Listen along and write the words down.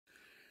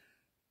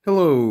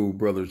Hello,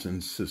 brothers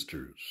and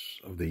sisters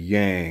of the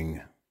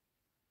Yang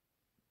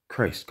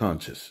Christ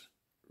conscious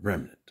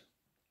remnant.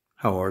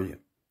 How are you?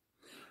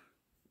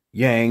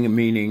 Yang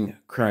meaning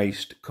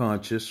Christ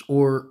conscious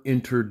or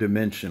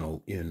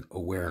interdimensional in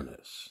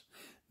awareness.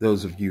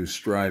 Those of you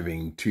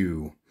striving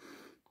to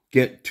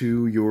get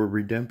to your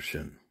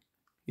redemption.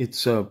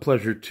 It's a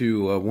pleasure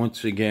to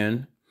once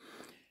again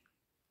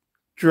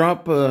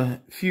drop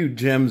a few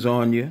gems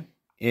on you.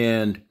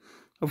 And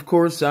of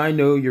course, I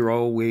know you're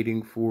all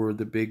waiting for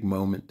the big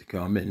moment to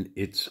come, and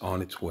it's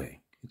on its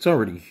way. It's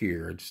already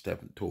here. I just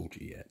haven't told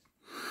you yet.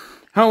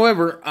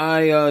 However,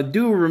 I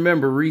do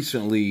remember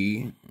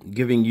recently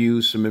giving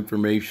you some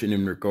information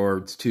in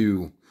regards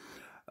to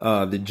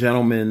the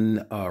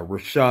gentleman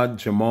Rashad,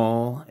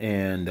 Jamal,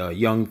 and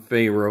young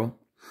Pharaoh.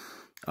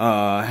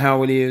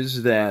 How it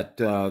is that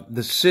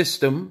the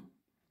system,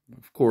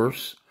 of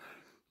course,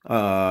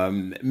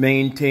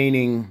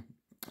 maintaining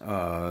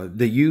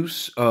the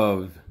use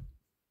of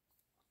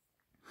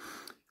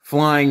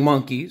flying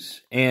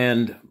monkeys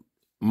and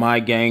my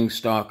gang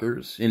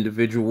stalkers,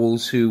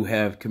 individuals who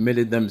have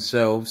committed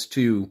themselves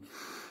to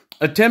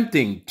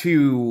attempting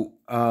to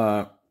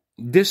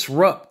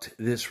disrupt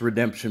this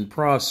redemption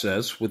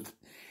process with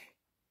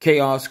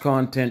chaos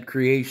content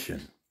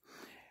creation.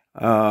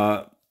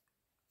 I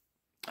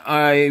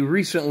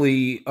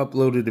recently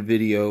uploaded a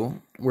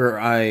video where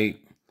I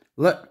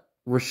let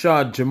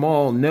Rashad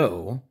Jamal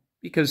know,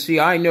 because see,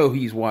 I know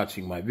he's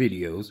watching my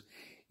videos.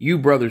 You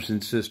brothers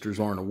and sisters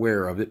aren't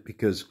aware of it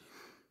because,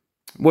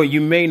 well, you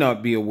may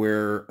not be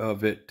aware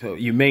of it.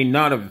 You may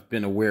not have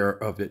been aware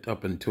of it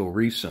up until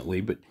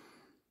recently, but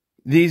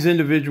these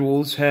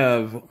individuals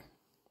have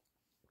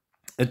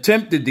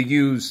attempted to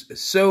use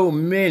so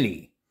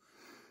many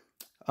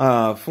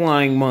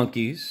flying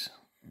monkeys,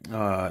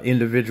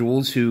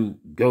 individuals who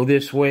go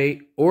this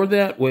way or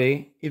that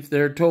way if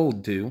they're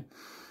told to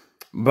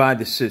by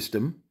the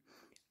system.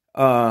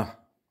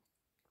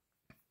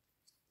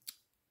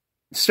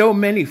 So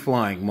many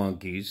flying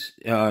monkeys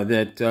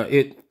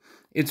that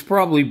it's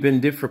probably been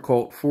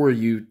difficult for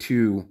you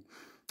to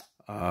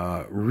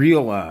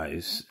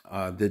realize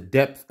the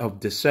depth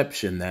of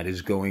deception that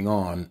is going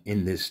on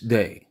in this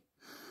day,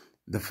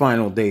 the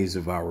final days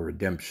of our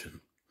redemption.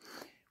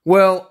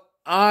 Well,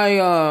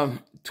 I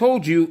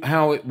told you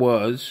how it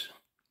was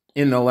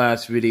in the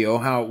last video,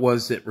 how it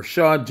was that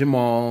Rashad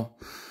Jamal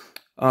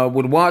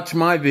would watch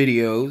my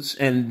videos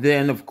and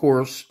then, of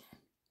course,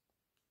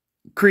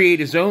 create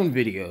his own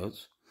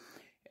videos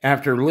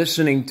after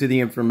listening to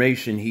the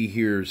information he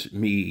hears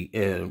me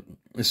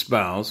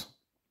espouse.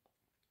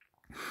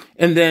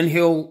 And then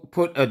he'll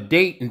put a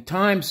date and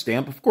time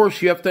stamp. Of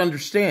course, you have to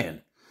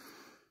understand,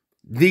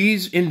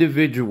 these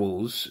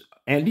individuals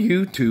and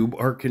YouTube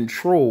are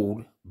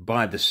controlled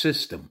by the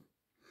system.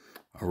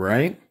 All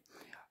right?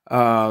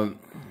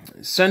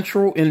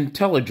 Central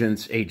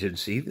Intelligence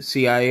Agency, the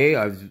CIA,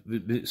 I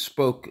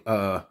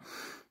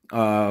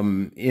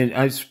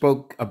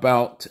spoke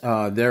about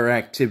their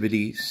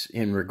activities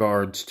in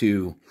regards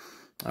to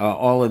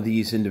all of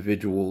these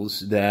individuals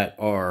that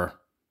are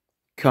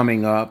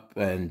coming up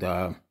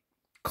and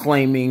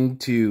claiming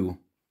to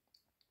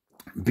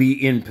be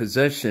in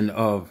possession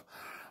of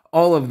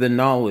all of the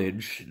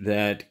knowledge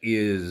that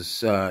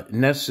is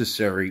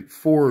necessary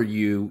for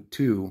you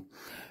to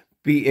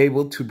be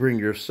able to bring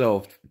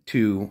yourself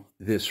to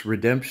this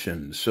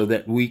redemption so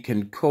that we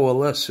can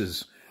coalesce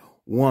as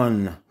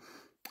one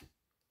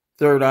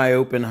third eye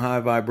open, high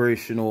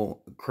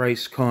vibrational,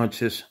 Christ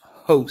conscious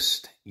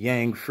host,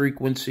 yang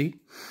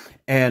frequency.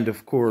 And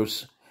of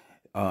course,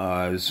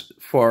 as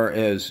far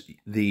as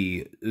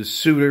the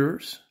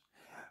suitors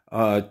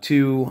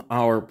to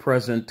our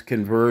present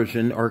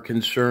conversion are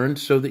concerned,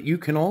 so that you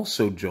can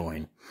also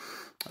join.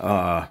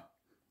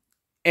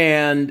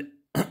 And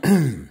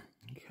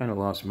kind of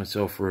lost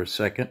myself for a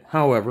second.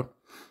 However,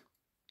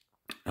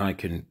 I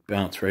can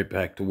bounce right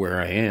back to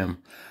where I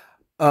am.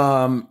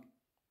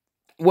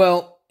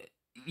 Well,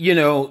 you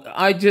know,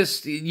 I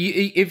just,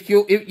 if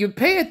you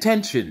pay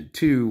attention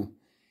to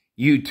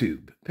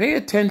YouTube, pay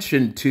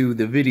attention to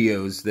the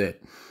videos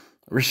that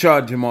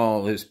Rashad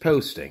Jamal is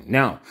posting.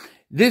 Now,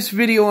 this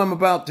video I'm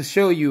about to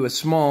show you a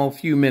small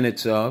few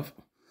minutes of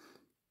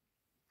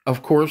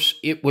course,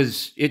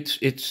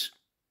 it's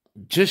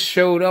just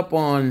showed up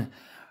on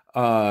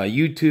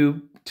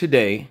YouTube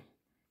today.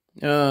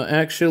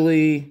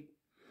 Actually,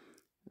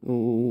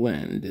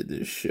 when did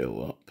this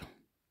show up?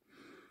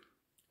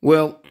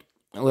 Well,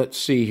 let's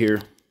see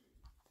here.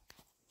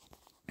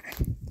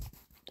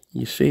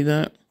 You see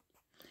that?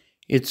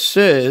 It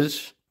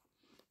says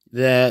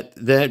that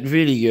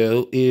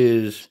video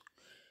is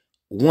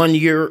 1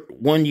 year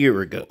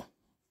ago.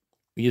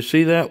 You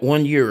see that?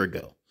 1 year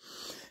ago.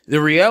 The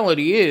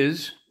reality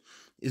is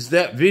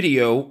that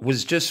video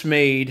was just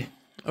made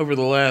over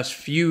the last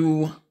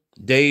few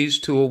days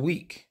to a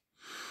week.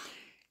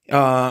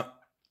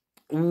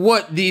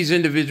 What these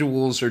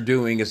individuals are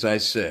doing, as I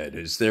said,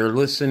 is they're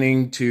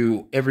listening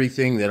to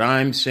everything that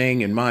I'm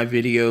saying in my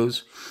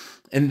videos,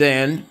 and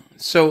then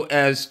so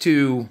as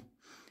to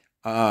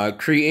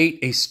create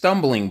a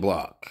stumbling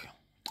block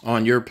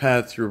on your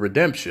path through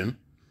redemption,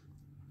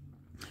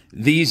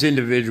 these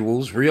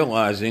individuals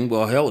realizing,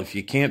 well, hell, if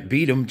you can't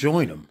beat them,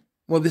 join them.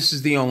 Well, this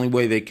is the only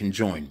way they can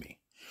join me.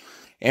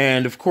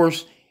 And of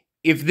course,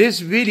 if this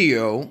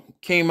video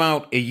came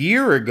out a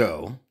year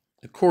ago,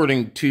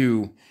 according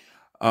to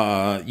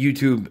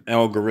YouTube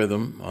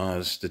algorithm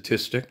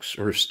statistics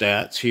or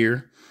stats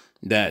here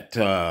that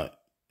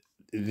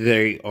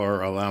they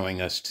are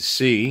allowing us to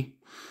see,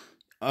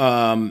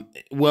 well,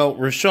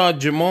 Rashad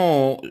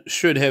Jamal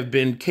should have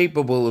been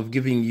capable of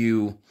giving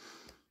you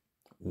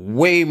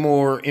way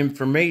more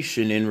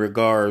information in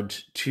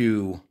regards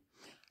to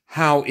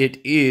how it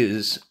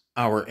is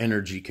our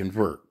energy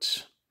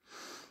converts.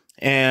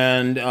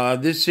 And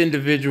this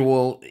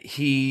individual,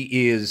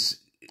 he's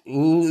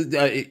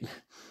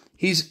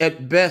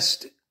at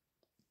best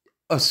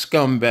a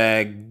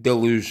scumbag,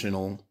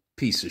 delusional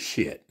piece of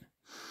shit.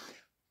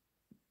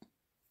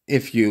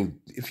 If you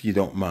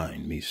don't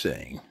mind me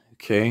saying,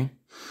 okay?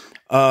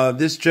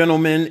 This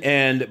gentleman,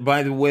 and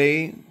by the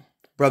way,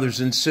 brothers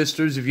and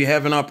sisters, if you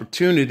have an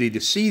opportunity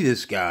to see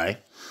this guy,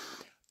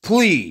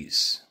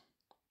 please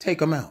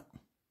take him out.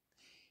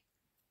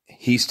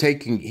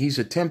 He's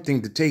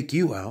attempting to take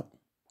you out.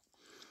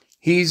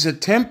 He's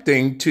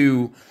attempting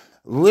to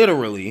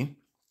literally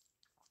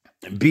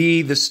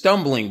be the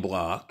stumbling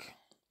block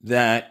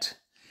that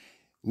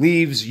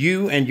leaves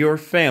you and your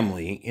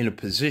family in a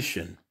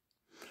position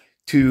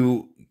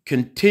to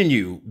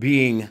continue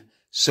being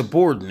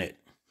subordinate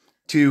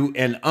to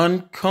an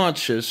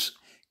unconscious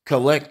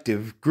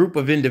collective group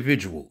of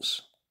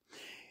individuals.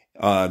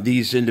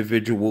 These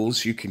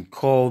individuals, you can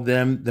call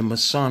them the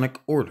Masonic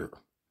Order.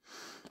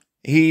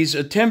 He's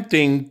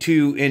attempting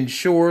to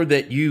ensure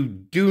that you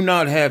do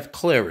not have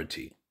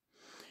clarity.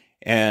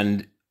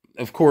 And,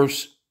 of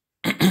course,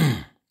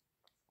 that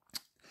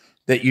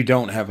you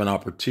don't have an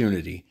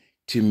opportunity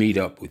to meet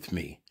up with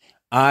me.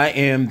 I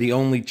am the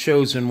only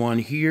chosen one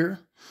here.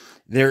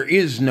 There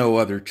is no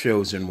other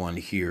chosen one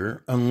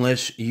here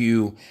unless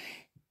you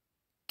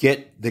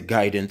get the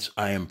guidance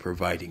I am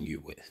providing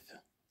you with.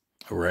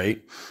 All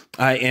right?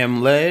 I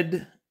am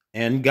led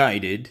and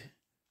guided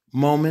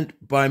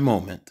moment by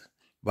moment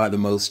by the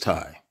Most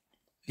High,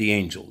 the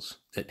angels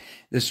that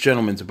this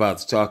gentleman's about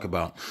to talk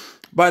about.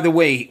 By the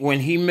way,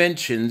 when he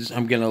mentions,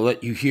 I'm going to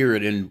let you hear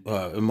it in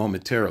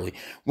momentarily.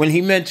 When he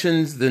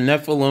mentions the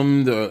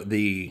Nephilim,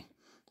 the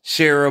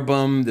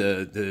cherubim,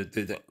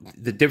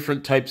 the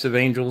different types of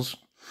angels,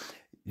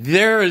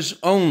 there is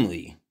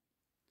only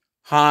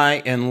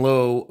high and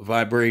low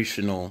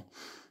vibrational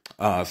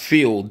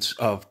fields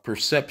of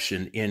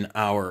perception in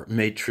our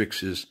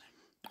matrices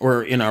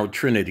or in our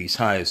Trinity's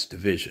highest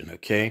division,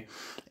 okay?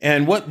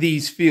 And what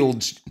these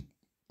fields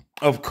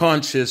of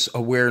conscious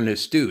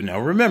awareness do. Now,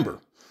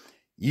 remember,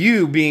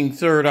 you being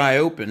third eye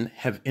open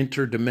have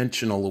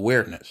interdimensional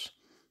awareness.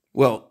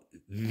 Well,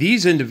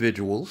 these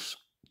individuals,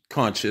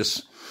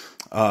 conscious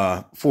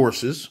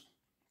forces,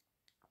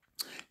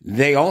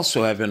 they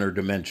also have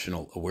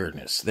interdimensional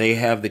awareness. They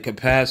have the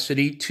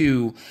capacity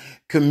to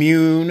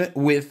commune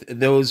with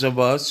those of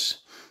us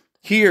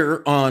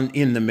here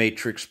in the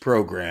Matrix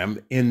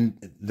program in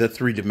the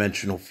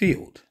three-dimensional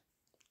field.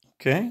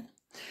 Okay?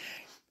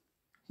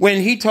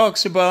 When he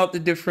talks about the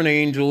different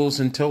angels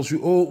and tells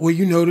you, oh,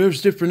 well,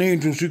 there's different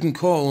angels you can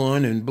call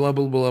on and blah,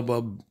 blah, blah,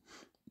 blah,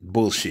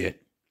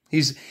 bullshit.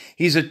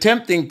 He's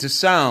attempting to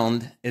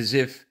sound as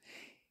if,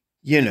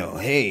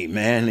 hey,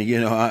 man,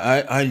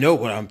 I know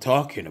what I'm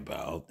talking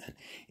about.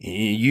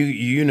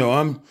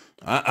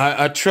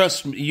 I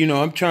trust,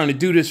 I'm trying to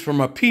do this for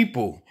my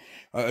people.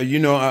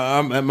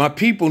 My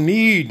people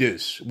need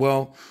this.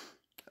 Well,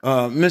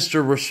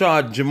 Mr.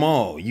 Rashad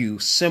Jamal, you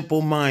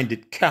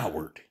simple-minded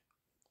coward.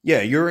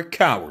 Yeah, you're a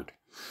coward.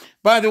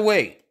 By the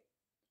way,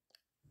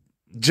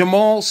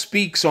 Jamal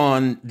speaks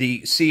on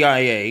the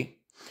CIA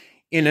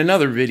in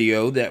another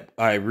video that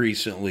I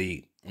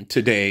recently,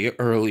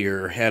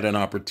 earlier, had an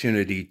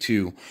opportunity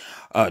to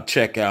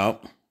check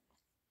out.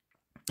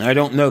 I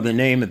don't know the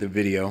name of the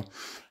video.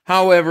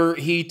 However,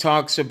 he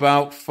talks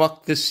about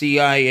fuck the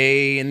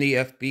CIA and the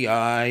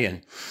FBI.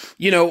 And,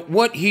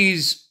 what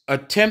he's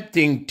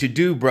attempting to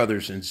do,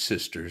 brothers and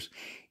sisters,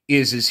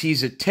 is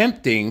he's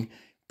attempting...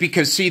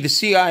 Because, see, the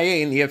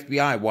CIA and the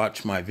FBI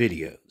watch my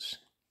videos.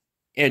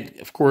 And,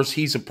 of course,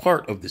 he's a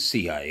part of the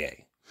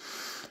CIA.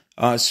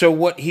 So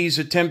what he's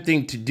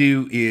attempting to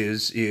do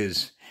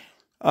is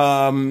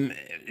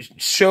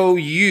show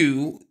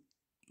you,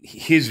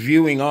 his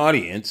viewing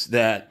audience,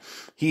 that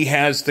he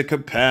has the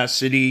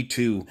capacity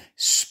to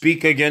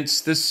speak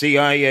against the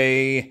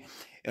CIA,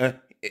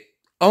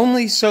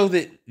 only so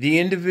that the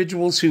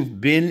individuals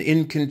who've been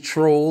in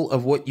control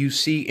of what you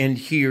see and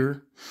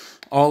hear,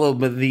 all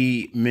of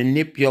the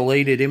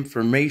manipulated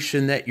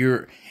information that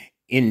you're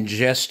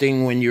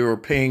ingesting when you're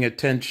paying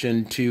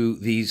attention to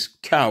these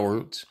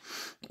cowards,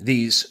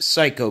 these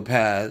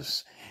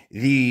psychopaths,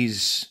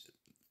 these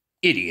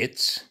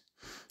idiots,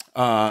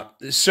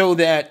 so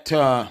that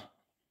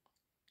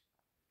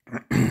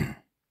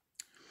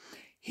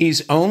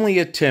he's only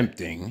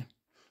attempting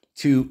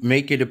to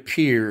make it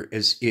appear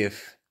as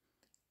if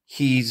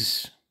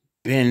he's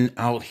been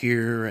out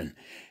here and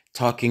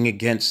talking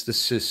against the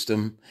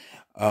system,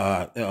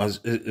 and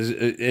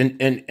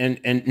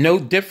no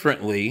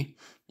differently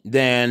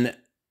than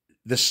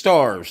the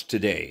stars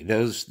today.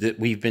 Those that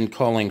we've been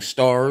calling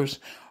stars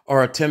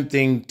are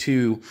attempting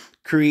to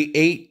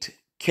create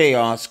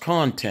chaos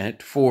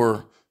content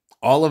for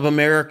all of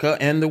America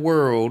and the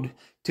world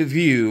to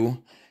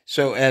view,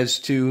 so as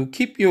to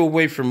keep you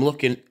away from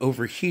looking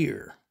over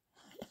here.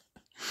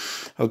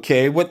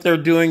 Okay, what they're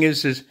doing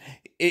is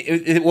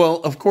well,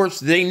 of course,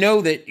 they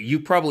know that you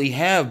probably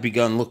have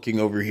begun looking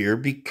over here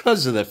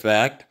because of the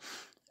fact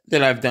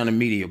that I've done a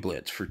media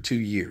blitz for 2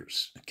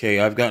 years. Okay,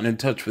 I've gotten in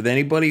touch with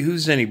anybody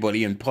who's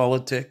anybody in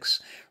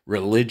politics,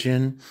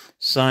 religion,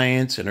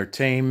 science,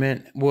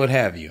 entertainment, what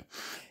have you.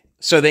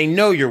 So they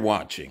know you're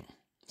watching.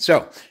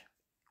 So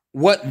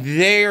what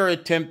they're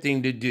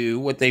attempting to do,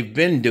 what they've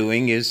been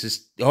doing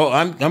is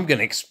I'm going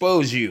to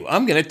expose you.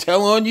 I'm going to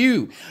tell on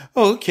you.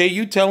 Oh, okay,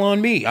 you tell on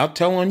me. I'll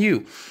tell on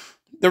you.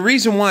 The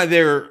reason why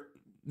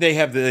they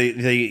have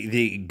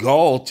the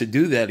gall to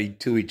do that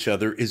to each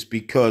other is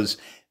because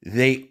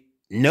they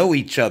know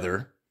each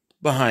other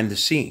behind the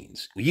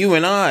scenes. You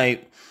and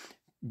I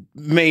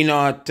may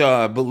not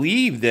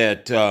believe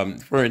that,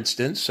 for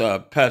instance,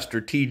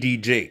 Pastor T.D.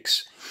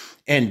 Jakes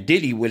and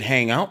Diddy would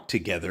hang out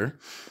together.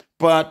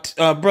 But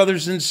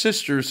brothers and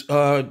sisters,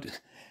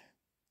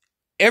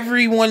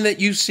 everyone that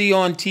you see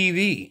on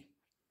TV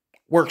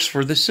works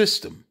for the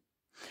system.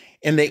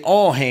 And they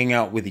all hang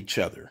out with each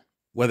other,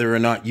 whether or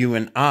not you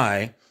and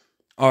I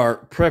are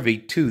privy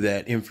to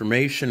that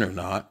information or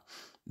not.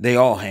 They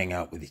all hang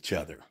out with each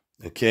other.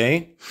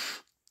 Okay?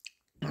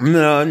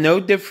 No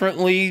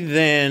differently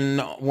than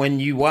when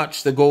you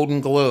watch the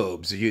Golden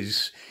Globes. You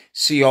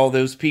see all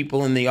those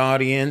people in the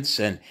audience,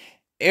 and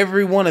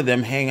every one of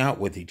them hang out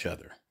with each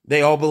other.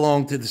 They all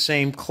belong to the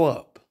same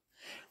club.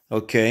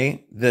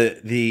 Okay?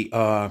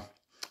 I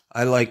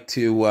like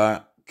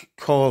to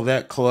call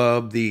that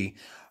club the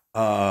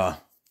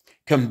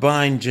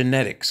Combined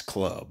Genetics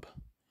Club.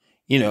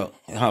 You know,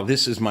 how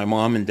this is my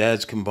mom and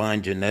dad's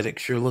combined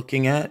genetics you're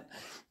looking at,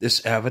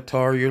 this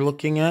avatar you're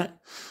looking at.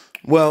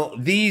 Well,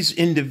 these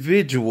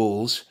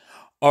individuals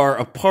are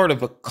a part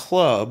of a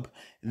club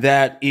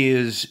that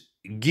is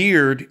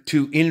geared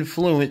to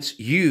influence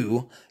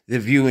you, the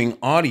viewing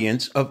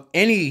audience of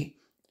any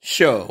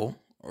show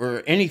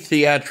or any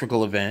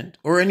theatrical event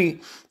or any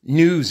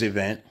news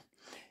event,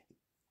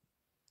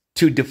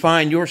 to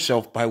define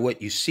yourself by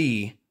what you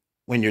see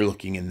when you're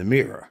looking in the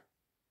mirror.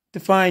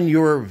 Define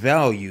your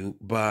value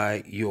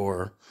by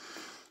your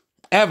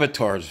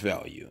avatar's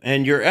value.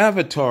 And your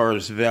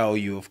avatar's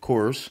value, of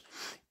course,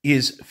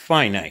 is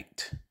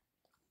finite,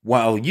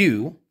 while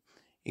you,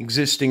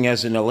 existing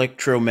as an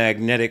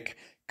electromagnetic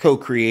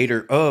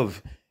co-creator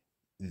of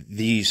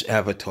these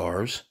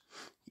avatars,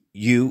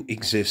 you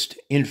exist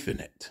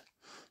infinite.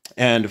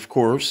 And of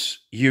course,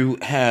 you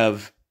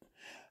have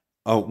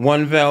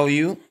one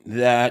value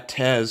that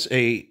has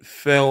a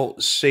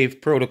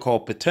fail-safe protocol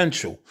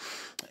potential,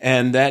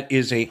 and that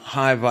is a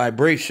high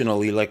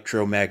vibrational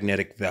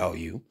electromagnetic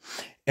value.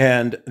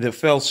 And the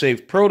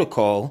fail-safe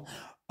protocol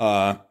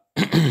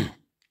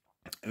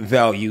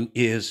value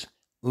is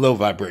low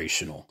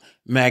vibrational,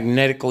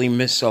 magnetically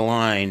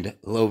misaligned,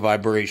 low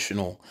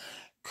vibrational,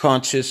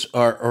 conscious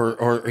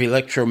or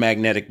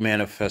electromagnetic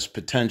manifest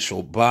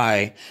potential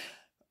by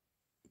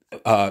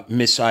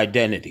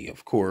misidentity,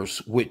 of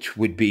course, which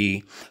would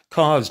be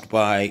caused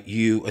by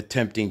you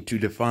attempting to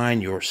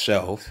define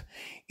yourself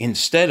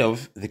instead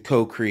of the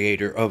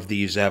co-creator of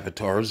these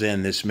avatars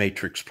and this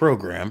matrix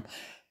program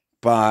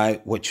by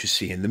what you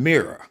see in the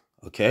mirror.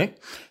 Okay?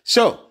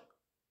 So,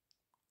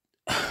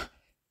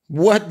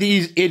 what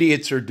these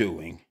idiots are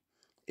doing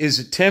is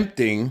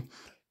attempting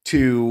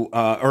to,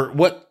 or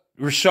what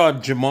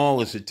Rashad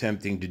Jamal is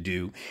attempting to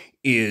do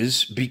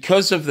is,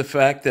 because of the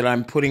fact that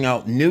I'm putting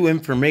out new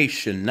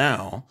information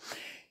now,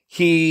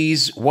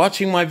 he's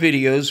watching my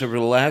videos over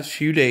the last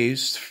few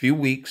days, few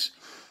weeks,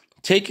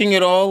 taking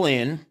it all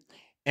in,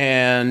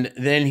 and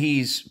then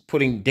he's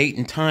putting date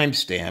and time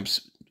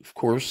stamps. Of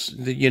course,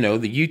 the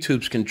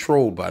YouTube's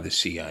controlled by the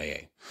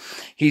CIA.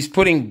 He's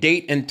putting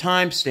date and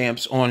time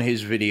stamps on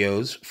his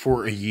videos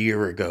for a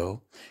year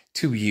ago,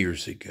 2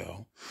 years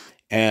ago,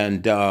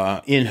 and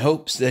in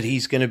hopes that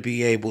he's going to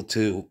be able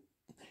to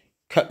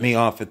cut me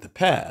off at the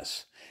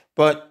pass.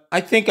 But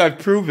I think I've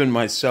proven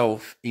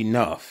myself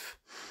enough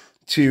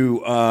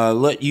to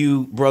let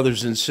you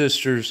brothers and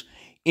sisters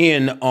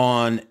in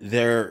on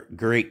their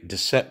great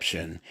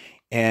deception.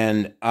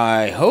 And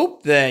I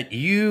hope that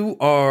you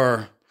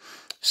are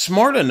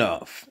smart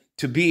enough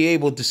to be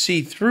able to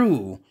see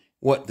through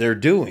what they're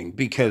doing,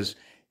 because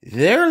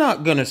they're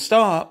not going to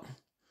stop,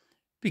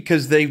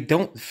 because they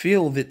don't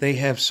feel that they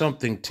have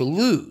something to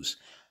lose.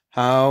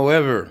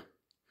 However,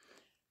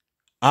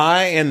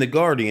 I and the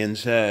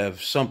Guardians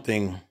have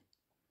something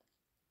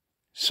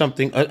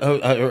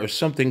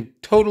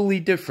totally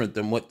different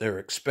than what they're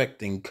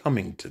expecting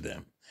coming to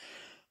them.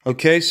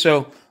 Okay,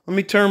 so let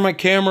me turn my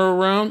camera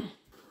around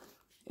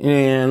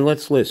and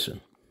let's listen.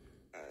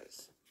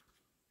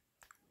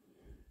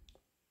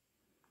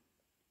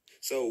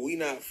 So we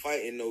not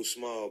fighting no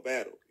small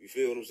battle. You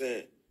feel what I'm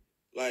saying?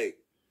 Like,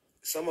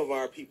 some of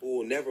our people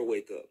will never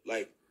wake up.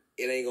 Like,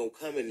 it ain't gonna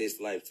come in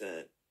this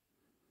lifetime.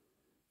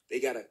 They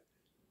gonna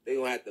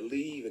have to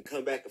leave and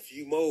come back a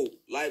few more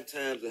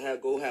lifetimes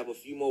and go have a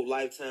few more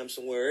lifetimes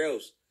somewhere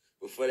else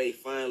before they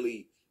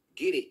finally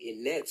get it.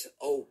 And that's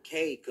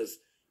okay, because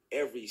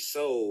every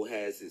soul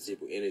has its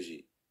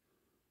energy.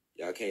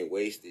 Y'all can't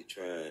waste it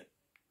trying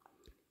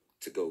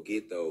to go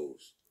get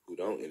those who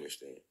don't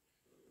understand.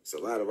 It's a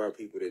lot of our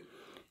people that...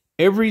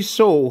 Every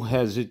soul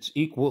has its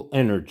equal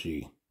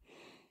energy.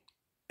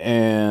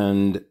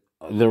 And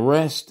the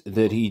rest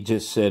that he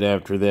just said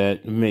after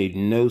that made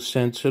no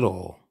sense at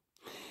all.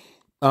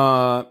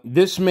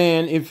 This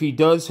man, if he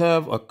does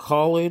have a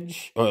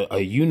college or a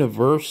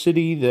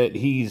university that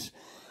he's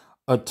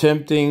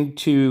attempting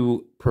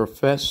to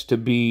profess to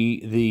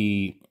be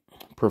the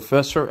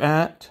professor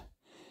at,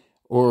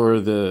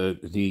 or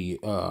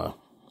the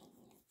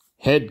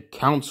head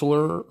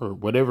counselor, or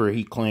whatever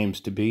he claims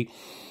to be,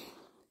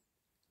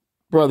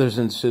 brothers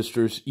and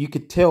sisters, you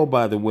could tell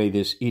by the way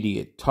this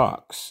idiot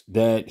talks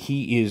that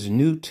he is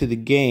new to the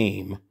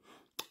game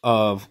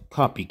of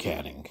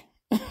copycatting.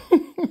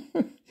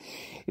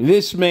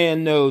 This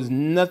man knows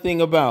nothing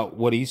about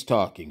what he's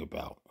talking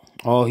about.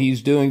 All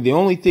he's doing, the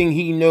only thing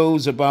he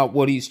knows about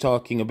what he's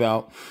talking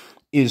about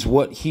is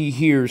what he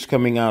hears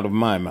coming out of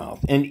my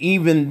mouth. And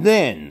even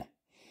then,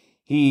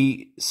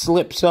 he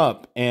slips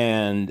up,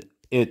 and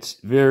it's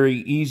very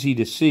easy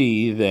to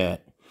see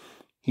that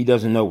he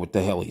doesn't know what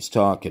the hell he's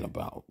talking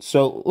about.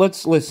 So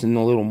let's listen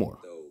a little more.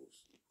 Those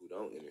who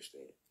don't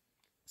understand.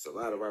 It's a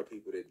lot of our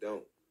people that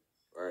don't,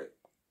 right?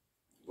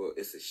 But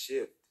it's a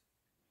shift.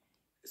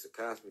 It's a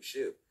cosmic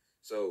shift.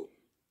 So...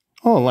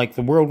 Oh, like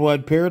the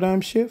worldwide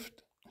paradigm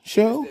shift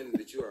show? Understanding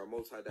that you are a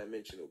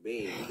multidimensional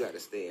being, you got to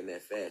stay in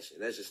that fashion.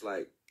 That's just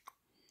like,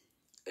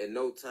 at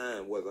no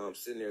time, whether I'm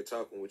sitting there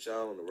talking with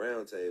y'all on the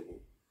round table,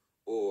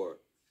 or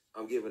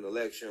I'm giving a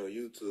lecture on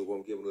YouTube, or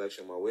I'm giving a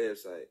lecture on my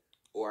website,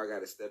 or I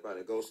got to step out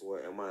and go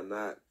somewhere, am I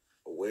not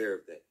aware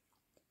of that?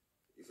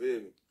 You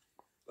feel me?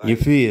 Like, you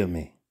feel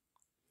me?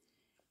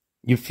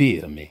 You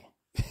feel me?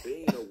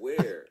 Being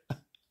aware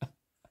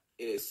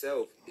in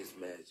itself is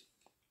magic.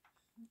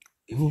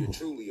 If you're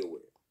truly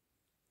aware.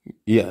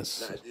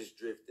 Yes. Not just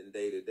drifting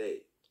day to day.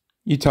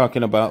 You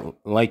talking about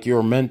like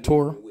your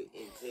mentor?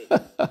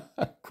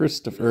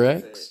 Christopher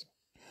X?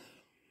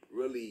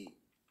 Really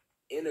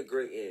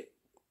integrating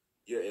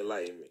your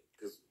enlightenment,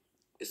 because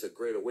it's a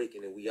great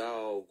awakening we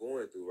all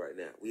going through right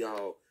now. We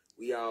all,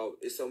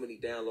 it's so many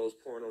downloads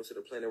pouring onto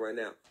the planet right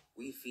now.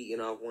 We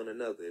feeding off one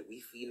another. We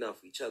feeding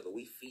off each other.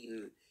 We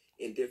feeding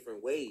in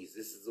different ways.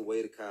 This is the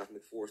way the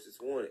cosmic forces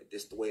want it.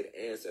 This is the way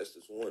the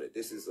ancestors want it.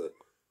 This is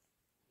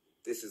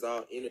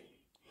all in it.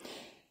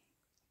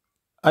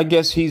 I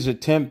guess he's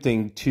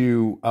attempting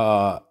to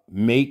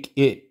make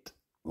it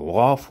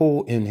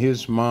lawful in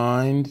his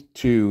mind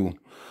to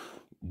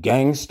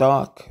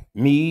gangstalk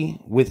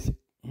me with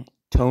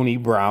Tony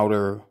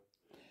Browder,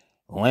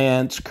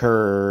 Lance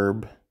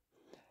Kerb,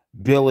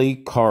 Billy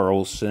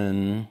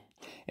Carlson,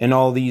 and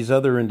all these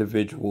other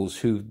individuals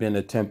who've been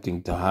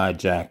attempting to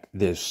hijack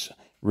this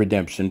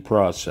redemption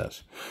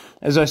process.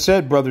 As I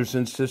said, brothers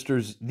and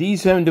sisters,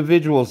 these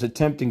individuals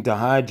attempting to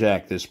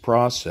hijack this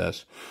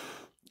process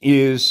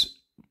is,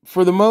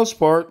 for the most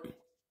part,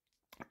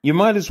 you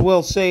might as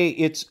well say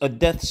it's a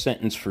death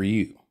sentence for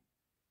you.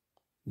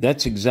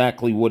 That's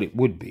exactly what it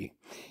would be.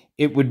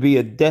 It would be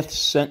a death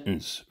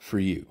sentence for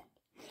you.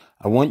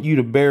 I want you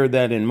to bear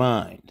that in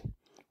mind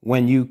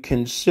when you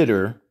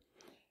consider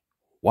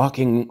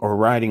walking or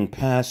riding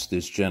past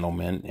this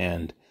gentleman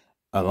and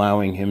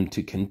allowing him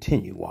to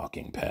continue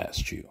walking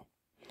past you.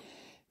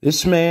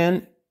 This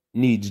man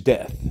needs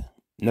death,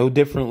 no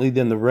differently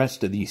than the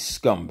rest of these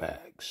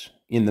scumbags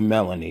in the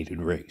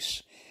melanated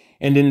race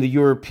and in the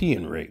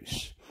European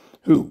race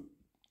who,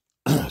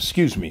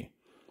 excuse me,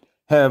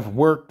 have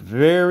worked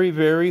very,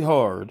 very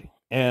hard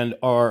and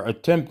are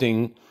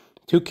attempting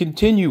to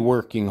continue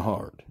working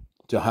hard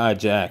to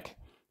hijack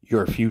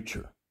your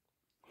future.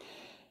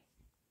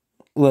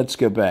 Let's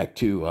go back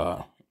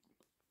to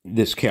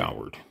this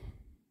coward.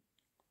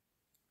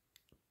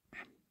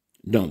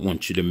 Don't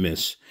want you to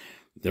miss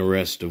the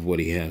rest of what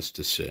he has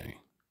to say.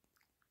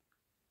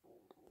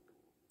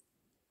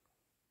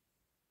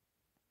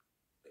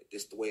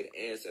 This is the way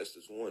the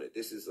ancestors want it.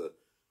 This is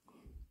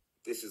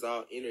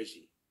all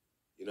energy.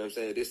 You know what I'm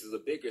saying? This is a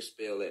bigger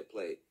spell at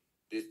play.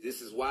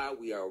 This is why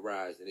we are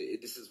rising.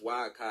 This is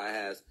why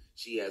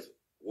she has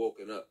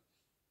woken up.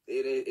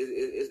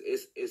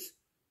 It's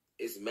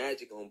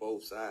magic on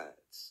both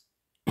sides.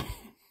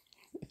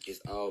 It's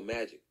all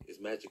magic.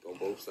 It's magic on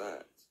both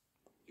sides.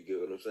 You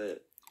get what I'm saying?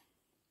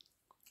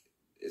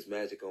 It's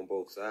magic on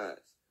both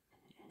sides.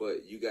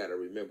 But you got to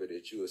remember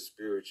that you're a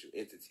spiritual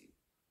entity.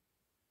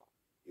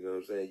 You know what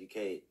I'm saying? You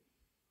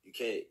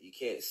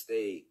can't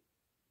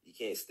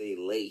stay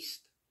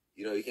laced.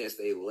 You know, you can't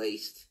stay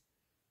laced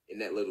in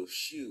that little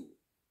shoe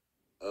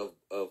of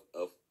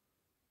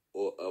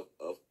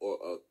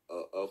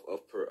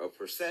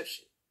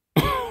perception.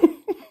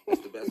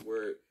 That's the best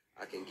word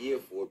I can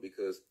give for it,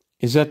 because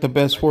is that the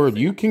best like word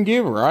said, you can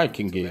give or I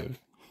can give?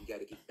 You got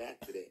to get back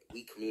to that.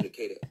 We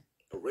communicated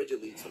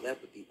originally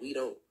telepathy. We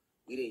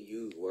didn't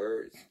use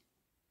words.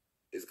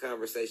 It's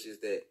conversations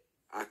that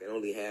I can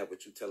only have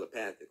with you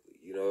telepathically.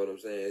 You know what I'm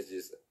saying? It's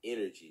just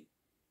energy.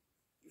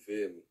 You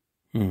feel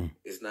me?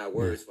 It's not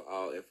words for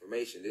all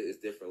information. There's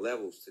different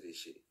levels to this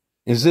shit.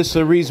 Is this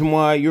the reason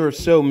why you're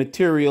so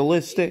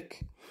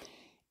materialistic?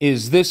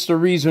 Is this the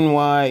reason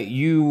why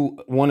you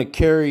want to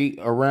carry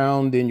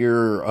around in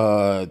your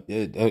a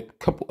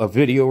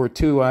video or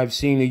two I've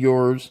seen of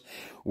yours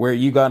where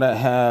you got to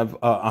have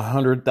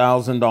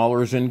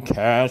 $100,000 in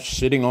cash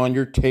sitting on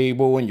your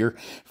table and you're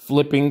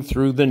flipping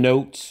through the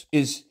notes?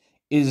 Is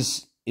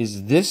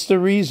this the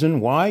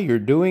reason why you're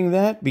doing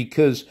that?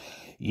 Because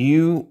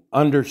you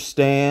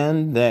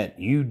understand that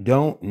you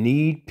don't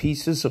need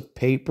pieces of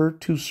paper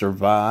to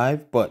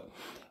survive, but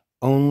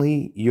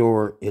only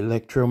your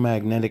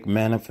electromagnetic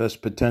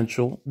manifest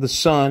potential, the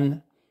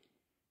sun,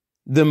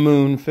 the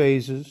moon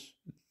phases,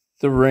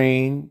 the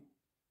rain,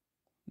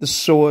 the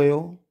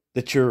soil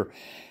that your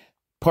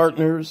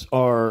partners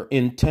are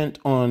intent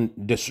on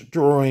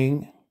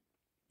destroying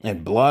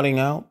and blotting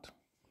out,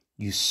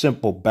 you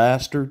simple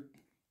bastard.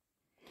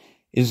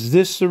 Is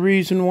this the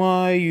reason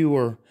why you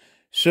are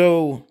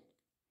so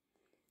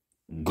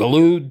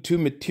glued to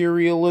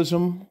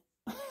materialism?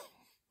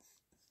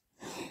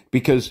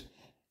 Because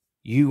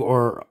you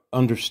are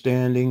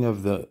understanding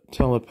of the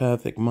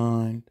telepathic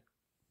mind?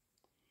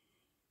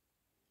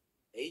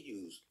 They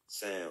use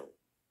sound.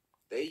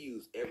 They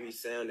use every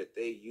sound that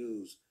they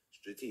use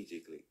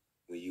strategically.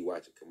 When you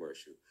watch a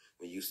commercial,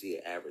 when you see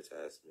an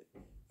advertisement,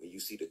 when you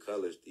see the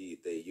colors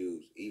they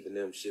use, even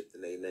them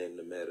shifting their name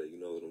to meta, you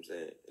know what I'm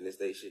saying? And it's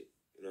they shit,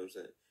 you know what I'm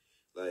saying?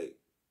 Like,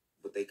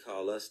 but they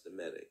call us the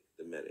meta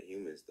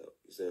humans, though.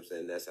 You see what I'm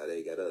saying? That's how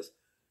they got us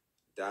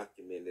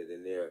documented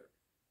in their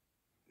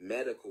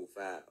medical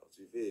files.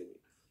 You feel me?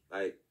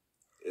 Like,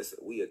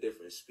 we a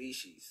different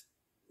species.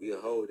 We a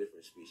whole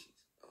different species.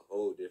 A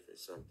whole different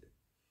something.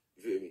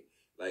 You feel me?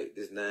 Like,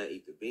 this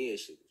non-ether being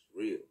shit is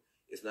real.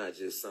 It's not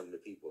just something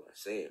that people are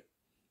saying.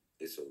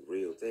 It's a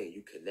real thing.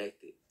 You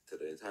connected to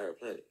the entire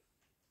planet.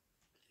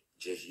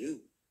 Just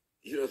you.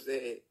 You know what I'm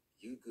saying?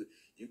 You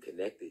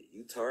connected.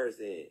 You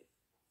Tarzan.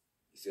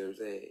 You see what I'm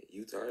saying?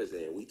 You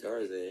Tarzan. We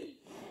Tarzan.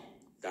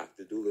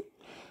 Dr. Doolittle.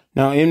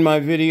 Now, in my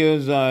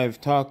videos,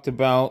 I've talked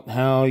about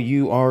how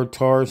you are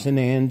Tarzan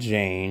and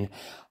Jane.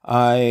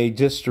 I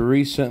just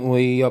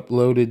recently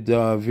uploaded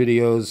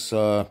videos,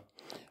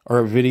 or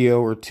a video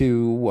or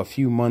two a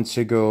few months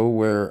ago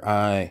where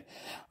I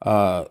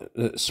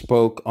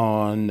spoke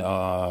on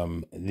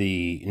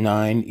the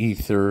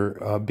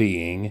nine-ether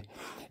being.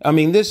 I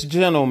mean, this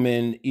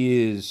gentleman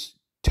is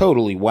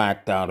totally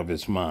whacked out of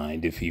his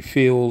mind if he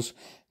feels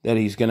that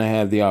he's going to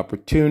have the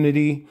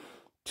opportunity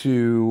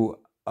to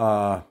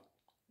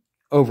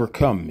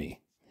overcome me.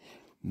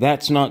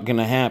 That's not going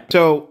to happen.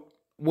 So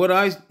what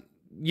I'd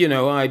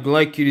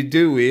like you to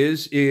do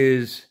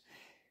is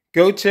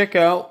go check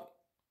out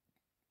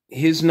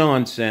his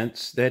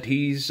nonsense that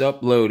he's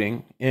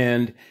uploading.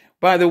 And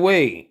by the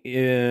way,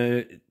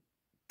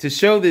 to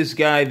show this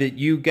guy that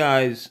you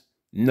guys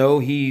know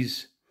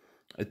he's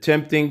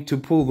attempting to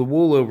pull the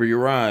wool over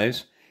your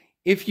eyes,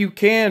 if you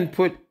can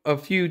put a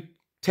few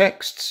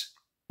texts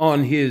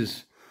on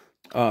his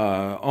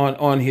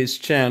on his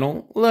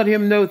channel, let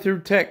him know through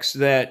text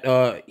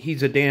that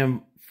he's a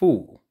damn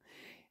fool.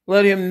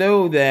 Let him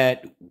know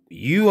that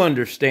you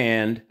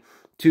understand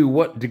to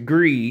what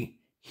degree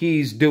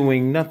he's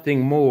doing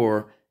nothing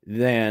more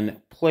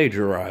than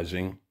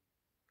plagiarizing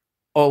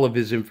all of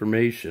his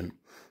information.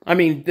 I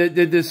mean,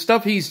 the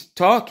stuff he's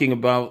talking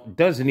about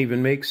doesn't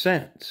even make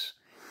sense.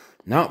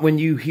 Not when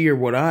you hear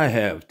what I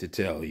have to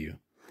tell you.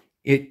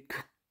 It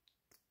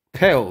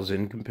pales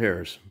in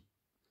comparison,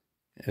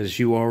 as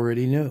you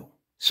already know.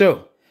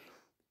 So,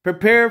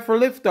 prepare for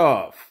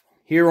liftoff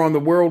here on the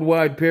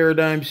Worldwide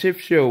Paradigm Shift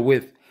Show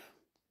with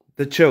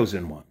the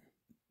Chosen One,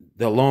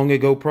 the long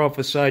ago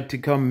prophesied to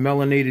come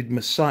melanated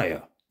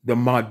Messiah, the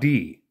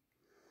Mahdi,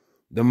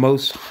 the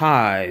Most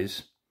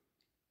High's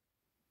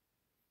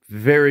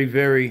very,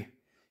 very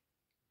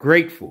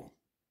grateful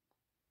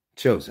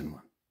Chosen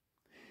One.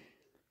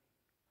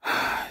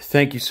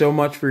 Thank you so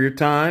much for your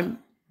time.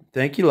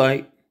 Thank you,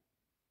 Light.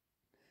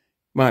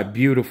 My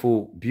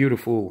beautiful,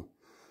 beautiful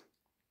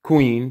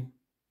queen,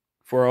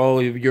 for all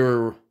of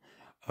your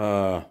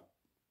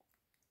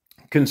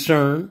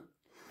concern.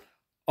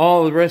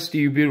 All the rest of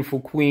you beautiful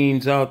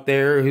queens out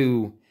there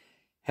who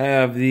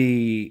have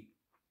the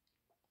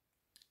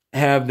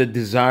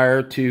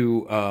desire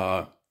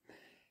to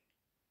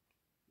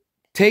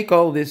take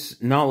all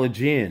this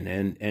knowledge in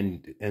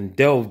and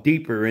delve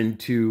deeper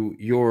into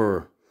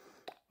your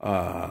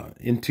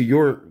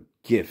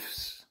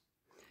gifts.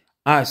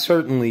 I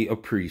certainly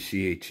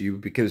appreciate you,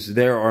 because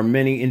there are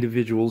many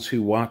individuals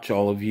who watch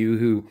all of you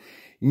who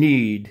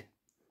need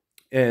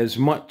as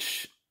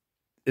much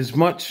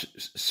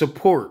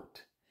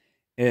support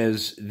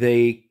as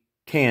they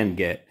can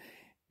get.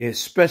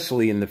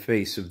 especially in the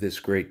face of this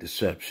great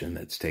deception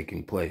that's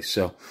taking place.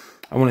 So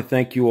I want to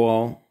thank you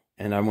all,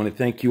 and I want to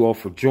thank you all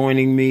for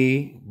joining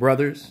me,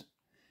 brothers.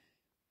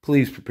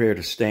 Please prepare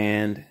to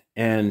stand,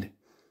 and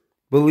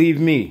believe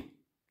me,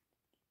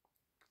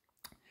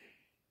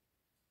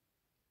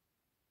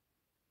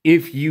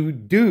 if you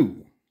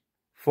do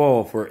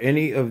fall for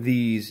any of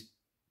these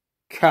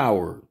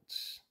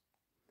cowards,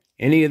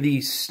 any of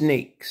these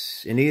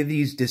snakes, any of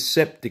these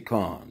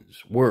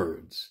Decepticons'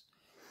 words,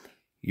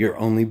 you're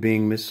only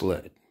being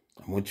misled.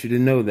 I want you to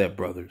know that,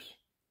 brothers.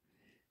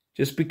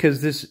 Just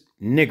because this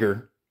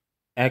nigger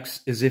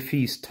acts as if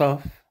he's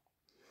tough,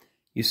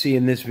 you see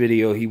in this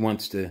video, he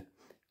wants to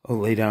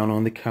lay down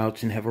on the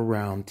couch and have a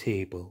round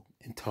table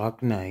and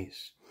talk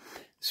nice.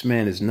 This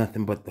man is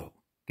nothing but the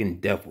fucking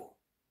devil.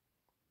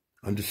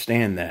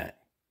 Understand that.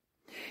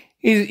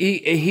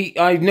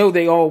 I know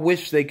they all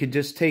wish they could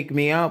just take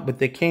me out, but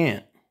they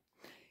can't.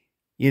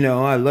 You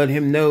know, I let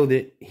him know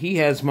that he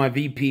has my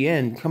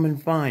VPN. Come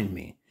and find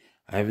me.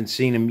 I haven't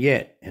seen him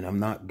yet, and I'm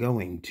not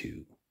going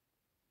to.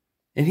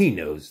 And he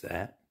knows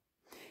that.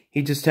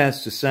 He just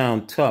has to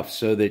sound tough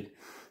so that,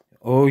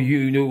 oh,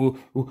 you know,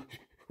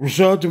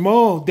 Rashad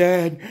Jamal,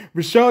 Dad.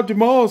 Rashad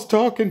Jamal's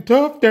talking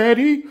tough,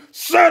 Daddy.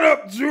 Shut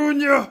up,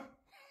 Junior.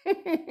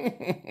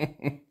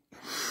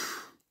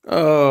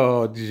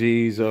 Oh,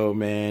 jeez, oh,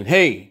 man.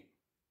 Hey,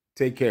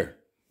 take care.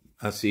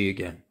 I'll see you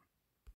again.